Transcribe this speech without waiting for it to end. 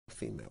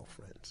female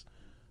friends.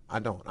 I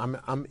don't.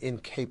 I'm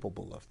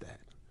incapable of that.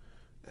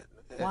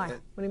 Why? What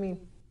do you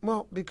mean?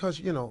 Well, because,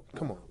 you know,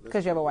 come on.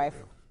 Because you have a wife.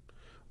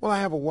 Well, I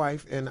have a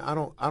wife, and I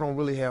don't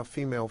really have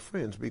female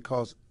friends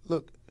because,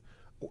 look,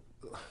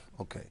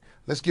 okay,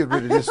 let's get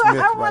rid of this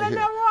myth right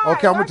here.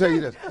 Okay, I'm gonna tell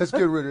you this. Let's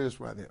get rid of this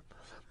right here.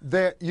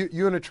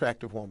 You're an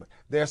attractive woman.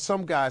 There are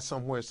some guys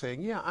somewhere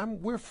saying, "Yeah,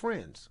 we're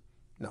friends."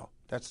 No,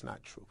 that's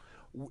not true.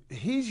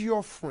 He's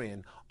your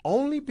friend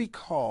only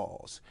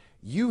because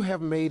you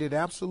have made it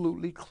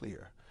absolutely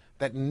clear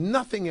that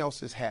nothing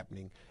else is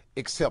happening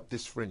except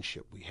this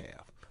friendship we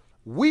have.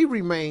 We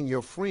remain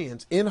your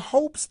friends in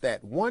hopes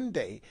that one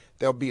day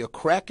there'll be a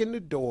crack in the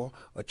door,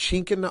 a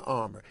chink in the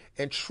armor.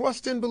 And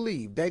trust and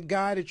believe that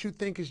guy that you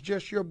think is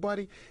just your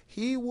buddy,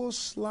 he will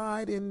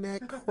slide in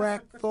that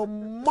crack the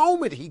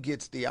moment he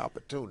gets the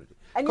opportunity.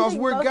 Because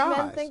we're guys.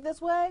 Men think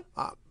this way?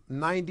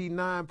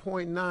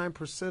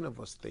 99.9% of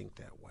us think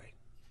that way.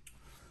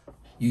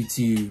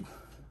 YouTube,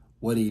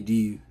 what do you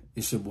do?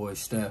 It's your boy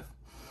Steph.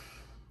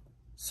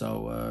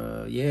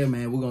 So, yeah,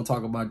 man, we're going to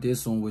talk about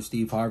this one with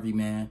Steve Harvey,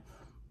 man.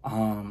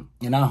 And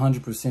I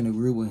 100%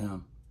 agree with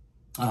him.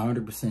 I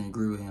 100%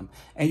 agree with him.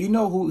 And you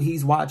know who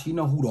he's watching? You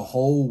know who the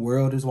whole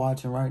world is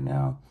watching right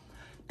now?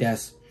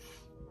 That's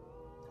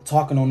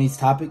talking on these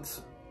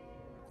topics?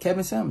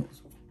 Kevin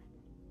Samuels.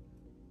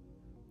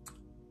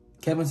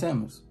 Kevin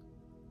Samuels.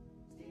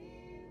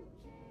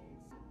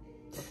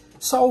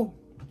 So,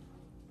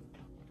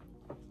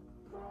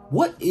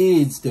 what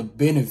is the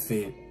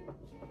benefit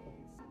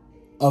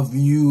of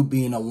you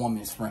being a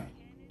woman's friend?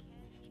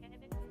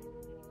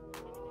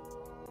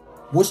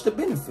 What's the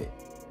benefit?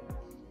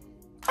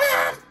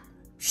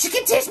 She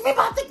can teach me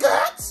about the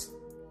guts.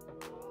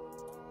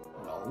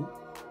 No.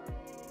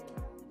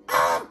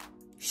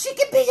 She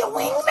can be your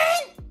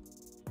wingman.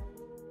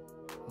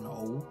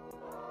 No.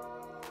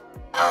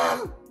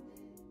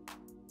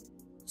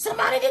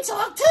 Somebody to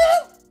talk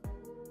to.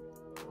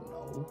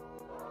 No.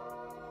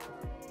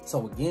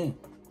 So again,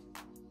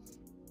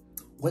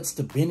 what's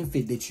the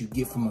benefit that you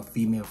get from a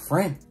female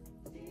friend?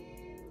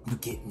 You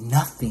get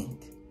nothing.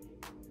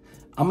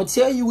 I'm going to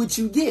tell you what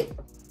you get.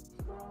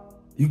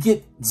 You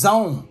get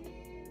zoned.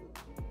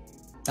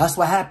 That's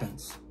what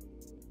happens.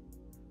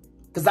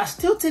 Because I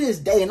still to this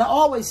day, and I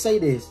always say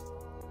this,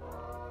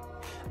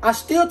 I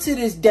still to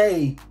this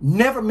day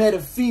never met a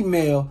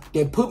female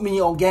that put me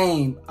on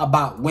game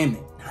about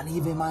women. Not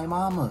even my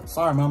mama.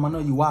 Sorry, mom, I know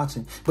you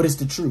watching, but it's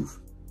the truth.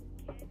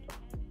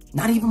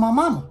 Not even my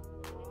mama.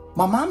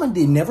 My mama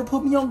did never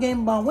put me on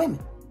game about women.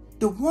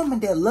 The woman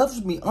that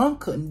loves me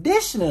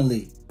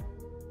unconditionally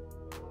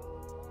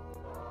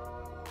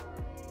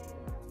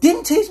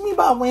didn't teach me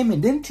about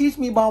women. Didn't teach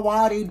me about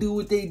why they do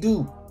what they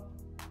do.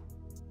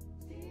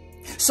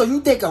 So you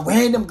think a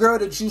random girl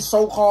that you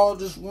so-called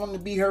just want to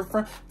be her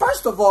friend?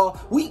 First of all,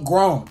 we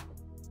grown.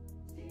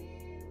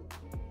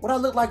 What I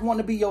look like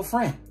wanting to be your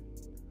friend?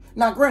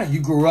 Now, granted,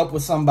 you grew up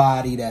with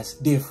somebody that's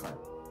different.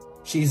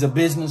 She's a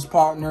business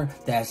partner.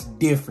 That's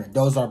different.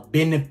 Those are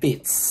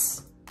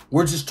benefits.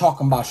 We're just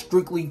talking about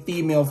strictly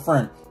female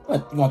friend.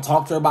 What, you want to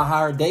talk to her about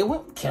how her day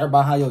went? Care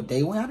about how your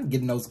day went? I didn't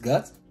get in those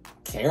guts.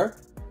 Care?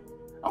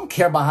 I don't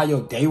care about how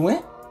your day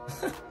went.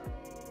 Let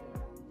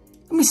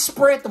me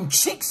spread them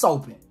cheeks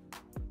open.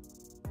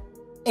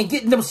 And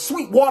get them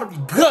sweet watery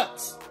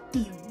guts.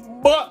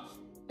 But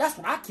that's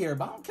what I care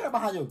about. I don't care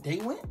about how your day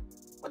went.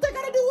 What they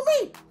got to do with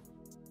me?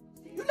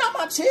 You're not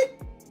my chick.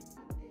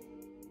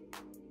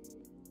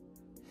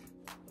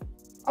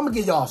 I'm going to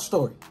give y'all a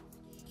story.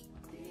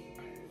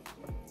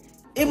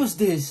 It was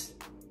this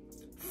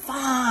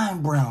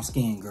fine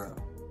brown-skinned girl.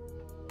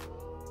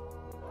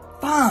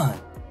 Fine.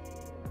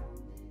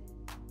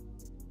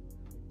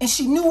 And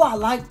she knew I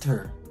liked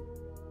her.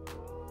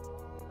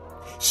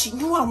 She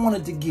knew I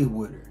wanted to get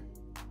with her.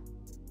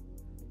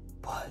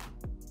 But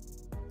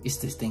it's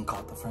this thing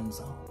called the friend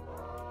zone.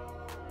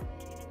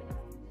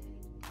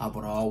 I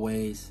would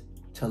always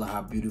tell her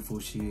how beautiful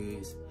she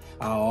is.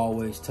 I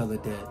always tell her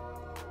that,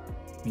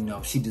 you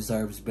know, she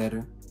deserves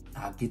better.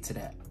 I'll get to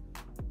that.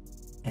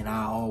 And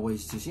I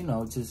always just, you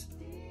know, just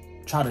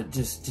try to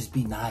just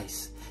be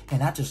nice.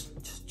 And I just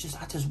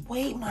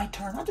wait my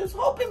turn. I just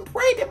hope and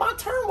pray that my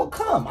turn will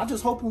come. I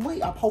just hope and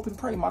wait. I hope and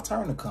pray my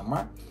turn to come,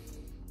 right?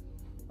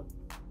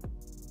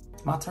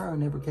 My turn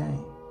never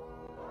came.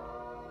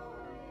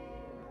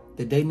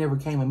 The day never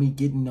came of me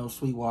getting those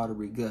sweet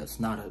watery guts.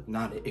 Not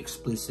an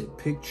explicit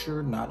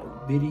picture, not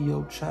a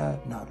video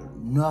chat, not a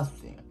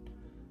nothing.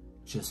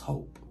 Just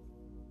hope.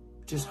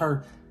 Just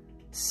her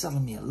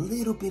selling me a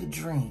little bit of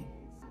dream.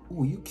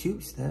 Ooh, you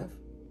cute, Steph.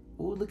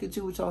 Ooh, look at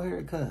you with your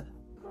haircut.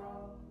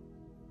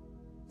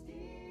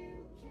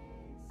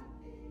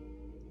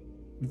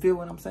 You feel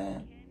what I'm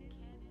saying?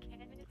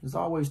 There's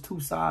always two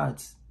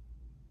sides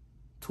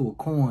to a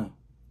coin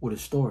with a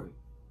story.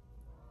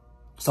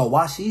 So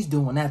while she's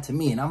doing that to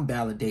me and I'm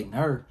validating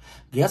her,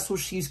 guess what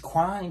she's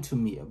crying to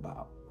me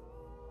about?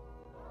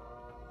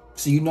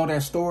 So you know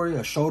that story,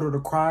 a shoulder to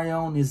cry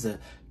on is a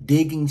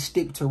digging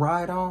stick to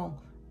ride on?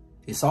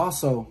 It's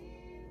also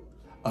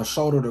a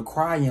shoulder to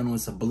cry on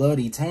is a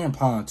bloody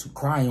tampon to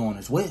cry on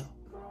as well.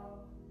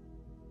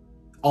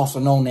 Also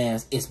known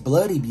as it's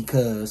bloody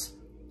because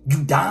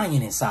you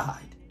dying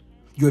inside.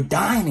 You're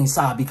dying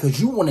inside because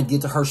you want to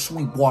get to her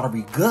sweet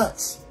watery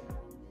guts.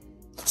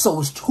 So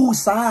it's two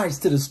sides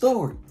to the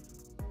story.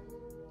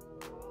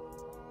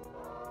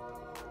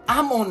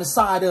 I'm on the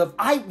side of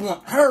I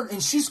want her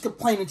and she's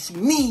complaining to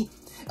me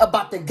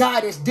about the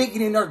guy that's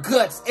digging in her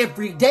guts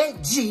every day,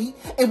 G.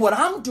 And what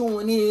I'm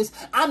doing is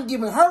I'm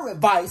giving her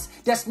advice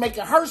that's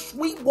making her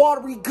sweet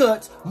watery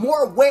guts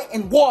more wet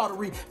and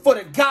watery for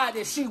the guy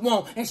that she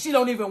wants, and she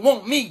don't even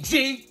want me,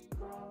 G.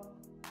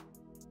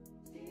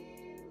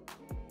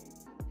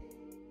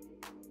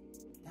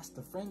 That's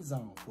the friend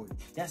zone for you.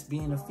 That's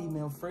being a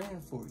female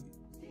friend for you.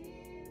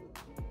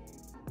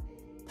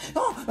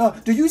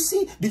 Do you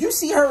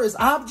see her as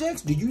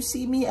objects? Do you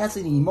see me as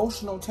an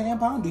emotional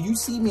tampon? Do you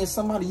see me as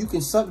somebody you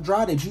can suck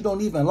dry that you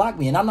don't even like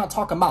me? And I'm not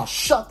talking about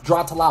suck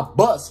dry till I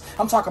bust.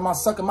 I'm talking about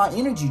sucking my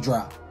energy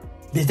dry.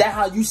 Is that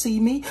how you see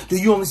me? Do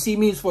you only see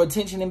me as for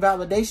attention and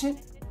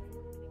validation?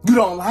 You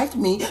don't like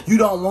me. You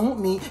don't want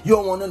me. You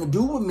don't want nothing to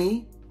do with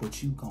me.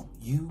 But you gonna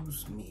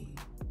use me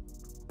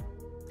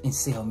and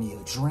sell me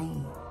a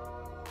dream.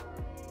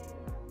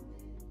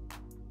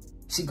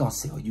 She gonna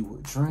sell you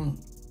a dream.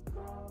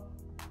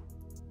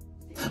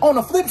 On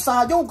the flip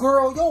side, your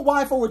girl, your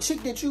wife, or a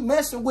chick that you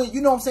messing with, you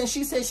know what I'm saying?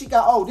 She said she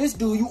got, oh, this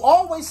dude. You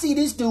always see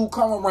this dude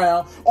come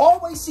around.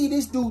 Always see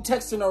this dude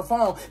texting her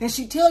phone. And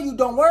she tell you,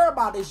 don't worry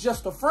about it. It's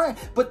just a friend.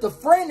 But the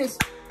friend is,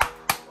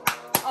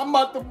 I'm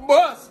about to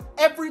bust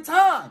every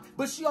time.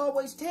 But she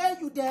always tell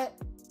you that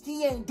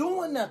he ain't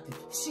doing nothing.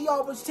 She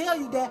always tell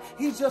you that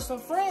he's just a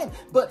friend.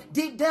 But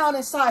deep down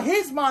inside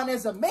his mind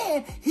as a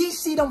man, he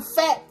see them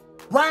fat,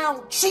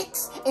 round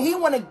cheeks. And he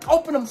want to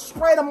open them,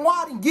 spread them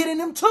wide and get in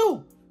them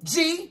too.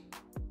 G.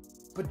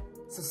 But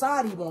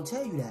society won't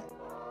tell you that.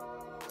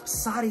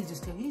 Society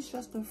just tell you, he's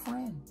just a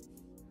friend.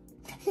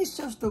 He's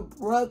just a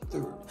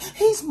brother.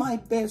 He's my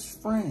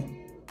best friend.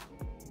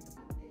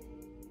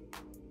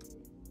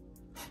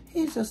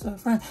 He's just a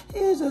friend.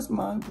 He's just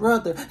my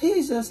brother.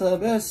 He's just a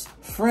best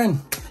friend.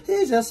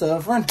 He's just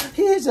a friend.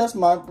 He's just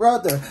my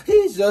brother.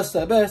 He's just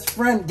a best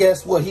friend.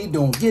 Guess what he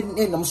doing? Getting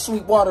in them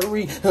sweet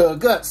watery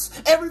guts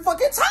every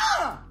fucking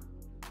time.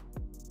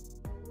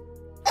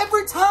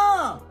 Every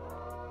time.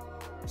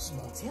 She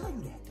won't tell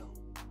you that, though.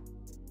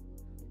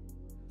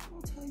 She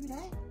won't tell you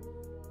that.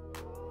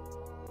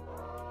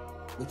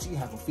 But you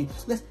have a female.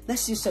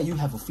 Let's just say you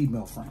have a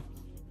female friend.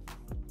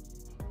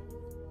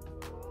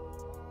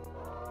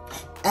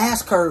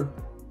 Ask her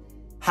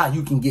how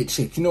you can get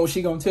chicks. You know what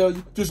she gonna tell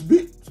you? Just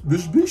be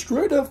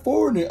straight up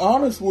forward and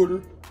honest with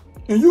her,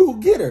 and you will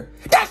get her.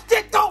 That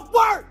shit don't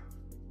work.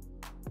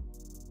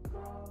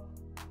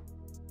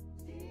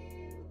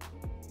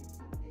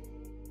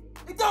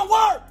 It don't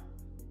work.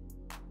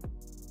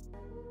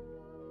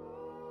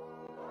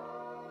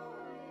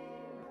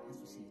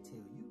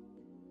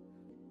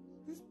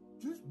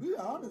 Just be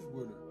honest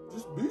with her.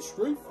 Just be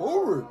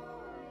straightforward.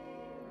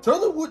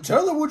 Tell her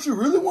what you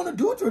really want to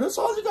do to her. That's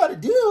all you got to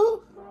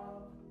do.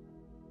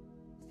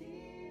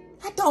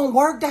 That don't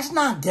work. That's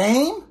not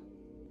game.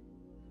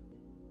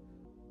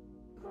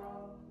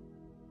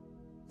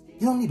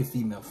 You don't need a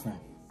female friend.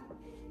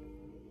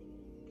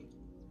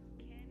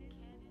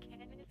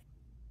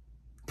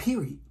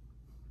 Period.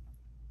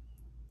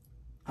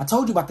 I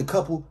told you about the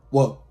couple.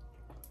 Well,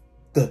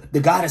 the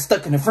guy that's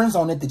stuck in the friend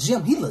zone at the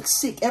gym, he looks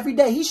sick every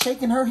day. He's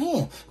shaking her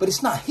hand. But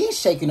it's not he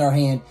shaking her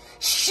hand.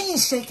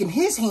 She's shaking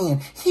his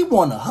hand. He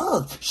want a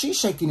hug. She's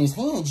shaking his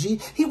hand,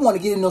 G. He want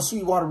to get in those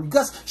sweet watery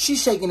guts.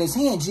 She's shaking his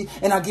hand, G.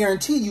 And I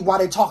guarantee you, while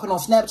they talking on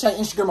Snapchat,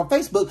 Instagram, or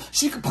Facebook,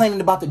 she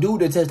complaining about the dude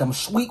that says them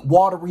sweet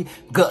watery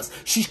guts.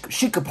 She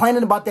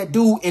complaining about that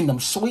dude in them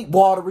sweet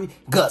watery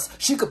guts.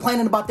 She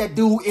complaining about that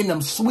dude in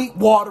them sweet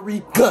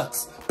watery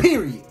guts.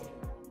 Period.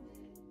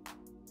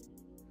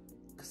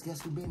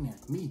 Guess who been there?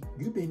 Me.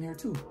 You been there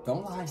too.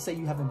 Don't lie and say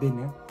you haven't been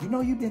there. You know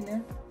you been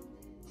there.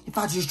 If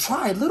I just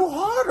try a little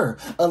harder.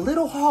 A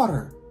little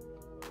harder.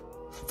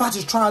 If I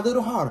just try a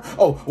little harder.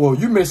 Oh, well,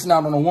 you're missing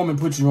out on a woman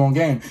put you on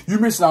game.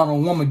 You're missing out on a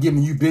woman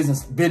giving you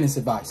business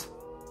advice.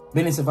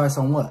 Business advice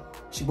on what?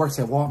 She works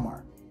at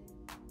Walmart.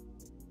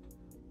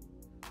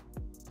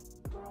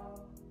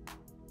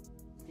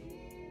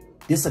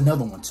 This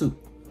another one too.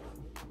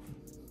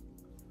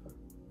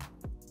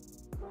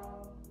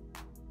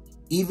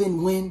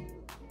 Even when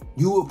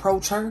you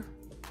approach her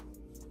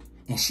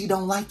and she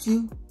don't like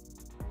you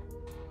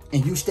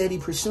and you steady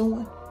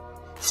pursuing,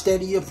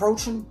 steady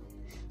approaching,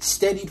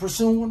 steady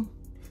pursuing,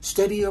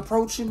 steady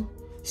approaching,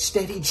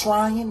 steady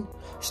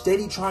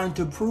trying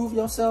to prove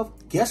yourself,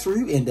 guess where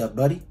you end up,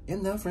 buddy?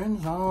 In the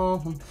friend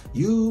zone.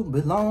 You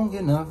belong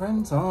in the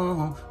friend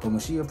zone. But when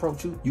she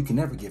approach you, you can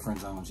never get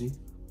friend zone, G.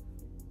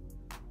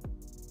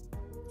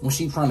 When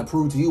she trying to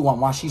prove to you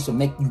why she should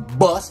make you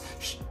bust,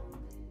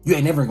 you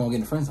ain't never gonna get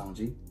in the friend zone,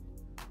 G.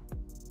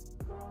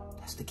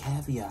 That's the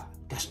caveat.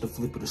 That's the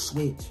flip of the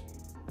switch.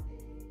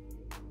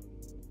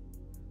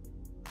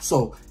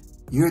 So,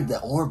 you're the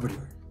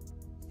orbiter.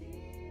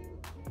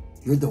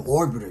 You're the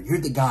orbiter. You're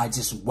the guy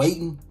just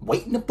waiting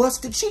to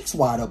bust the cheeks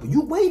wide open.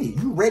 You waited.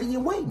 You ready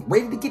and waiting.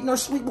 Ready to get in their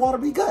sweet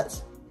watery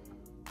guts.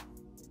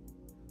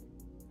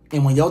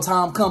 And when your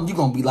time comes, you're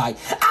going to be like,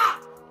 ah!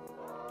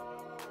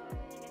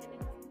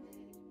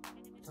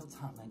 Your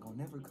time ain't going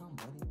to never come,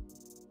 buddy.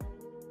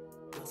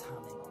 Your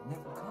time ain't going to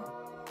never come.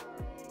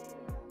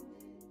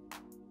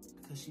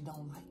 Because she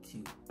don't like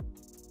you.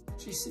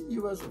 She see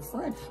you as a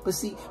friend. But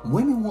see,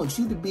 women want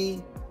you to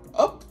be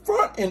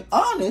upfront and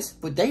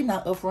honest, but they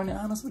not upfront and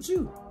honest with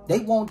you. They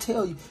won't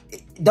tell you.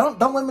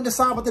 Don't women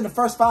decide within the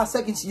first 5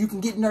 seconds you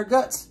can get in their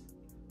guts?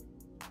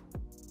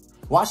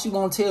 Why she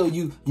won't tell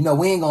you, you know,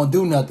 we ain't gonna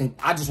do nothing.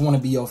 I just want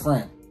to be your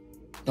friend.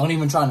 Don't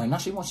even try to. Now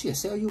she'll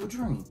sell you a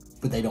dream,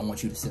 but they don't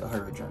want you to sell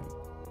her a dream.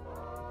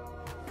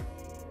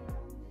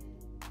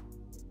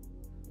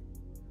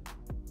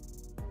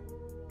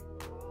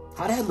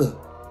 How that look?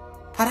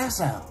 How that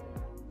sound?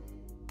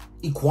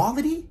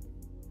 Equality?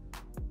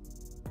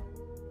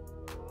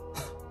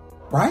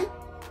 Right?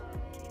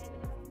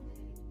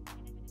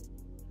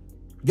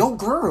 Your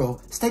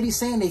girl steady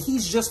saying that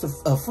he's just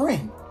a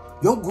friend.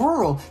 Your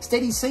girl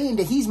steady saying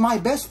that he's my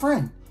best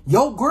friend.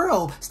 Your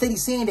girl steady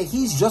saying that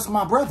he's just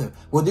my brother.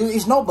 Well, there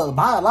is no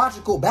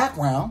biological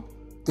background.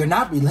 They're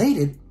not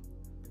related.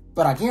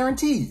 But I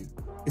guarantee you,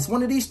 it's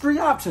one of these 3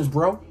 options,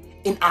 bro.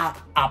 And I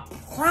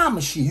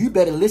promise you, you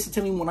better listen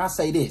to me when I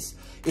say this.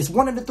 It's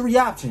one of the 3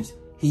 options.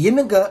 He in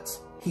the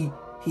guts. He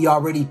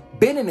already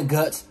been in the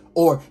guts.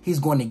 Or he's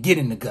going to get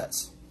in the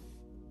guts.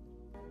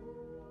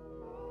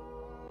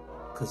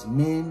 Because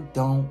men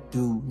don't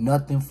do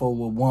nothing for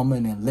a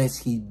woman unless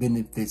he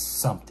benefits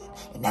something.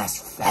 And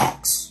that's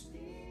facts.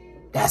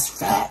 That's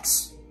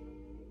facts.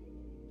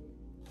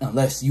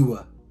 Unless you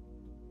a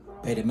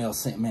beta male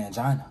sent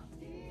mangina.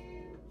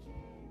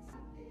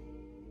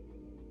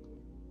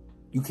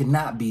 You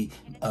cannot be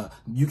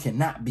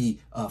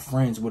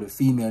friends with a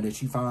female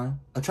that you find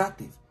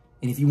attractive.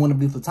 And if you want to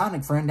be a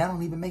platonic friend, that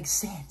don't even make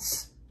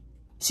sense.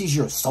 She's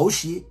your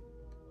associate.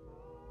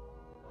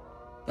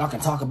 Y'all can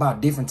talk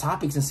about different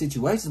topics and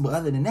situations, but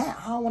other than that,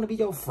 I don't want to be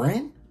your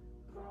friend.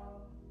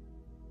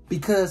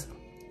 Because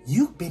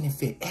you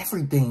benefit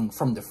everything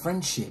from the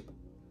friendship.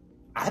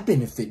 I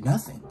benefit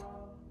nothing.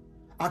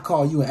 I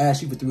call you and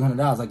ask you for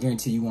 $300, I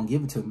guarantee you won't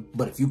give it to me.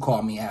 But if you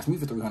call me and ask me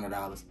for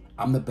 $300,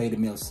 I'm the beta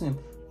male simp.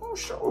 Oh,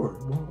 sure.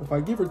 Well, if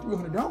I give her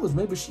 $300,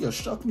 maybe she'll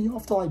shuck me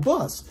off till I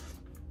bust.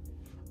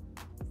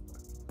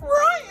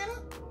 Ryan!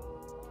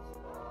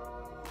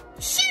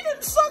 She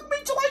didn't suck me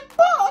till I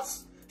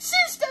bust. She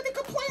started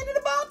complaining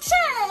about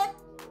Chad.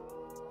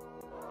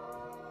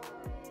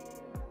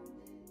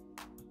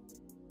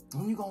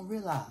 When you gonna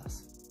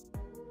realize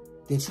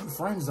that you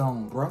friend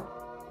zone, bro?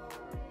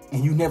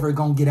 And you never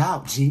gonna get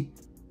out, G.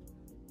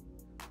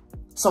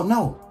 So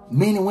no,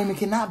 men and women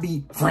cannot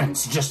be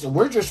friends.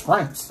 We're just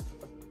friends.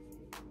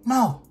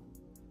 No,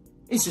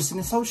 it's just an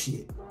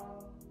associate.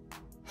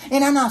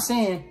 And I'm not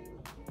saying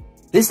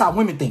this is how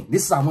women think.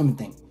 This is how women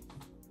think.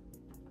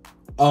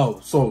 Oh,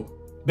 so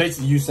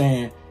basically you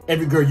saying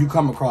every girl you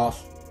come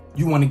across,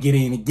 you want to get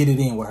it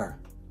in with her.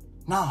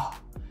 No.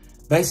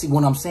 Basically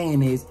what I'm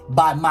saying is,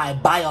 by my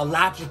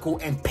biological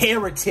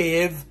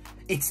imperative,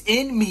 it's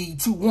in me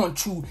to want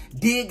to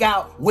dig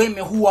out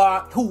women who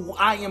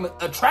I am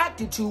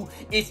attracted to.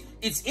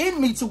 It's in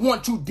me to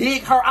want to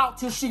dig her out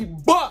till she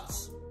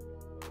busts.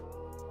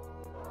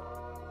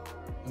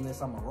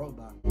 Unless I'm a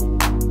robot.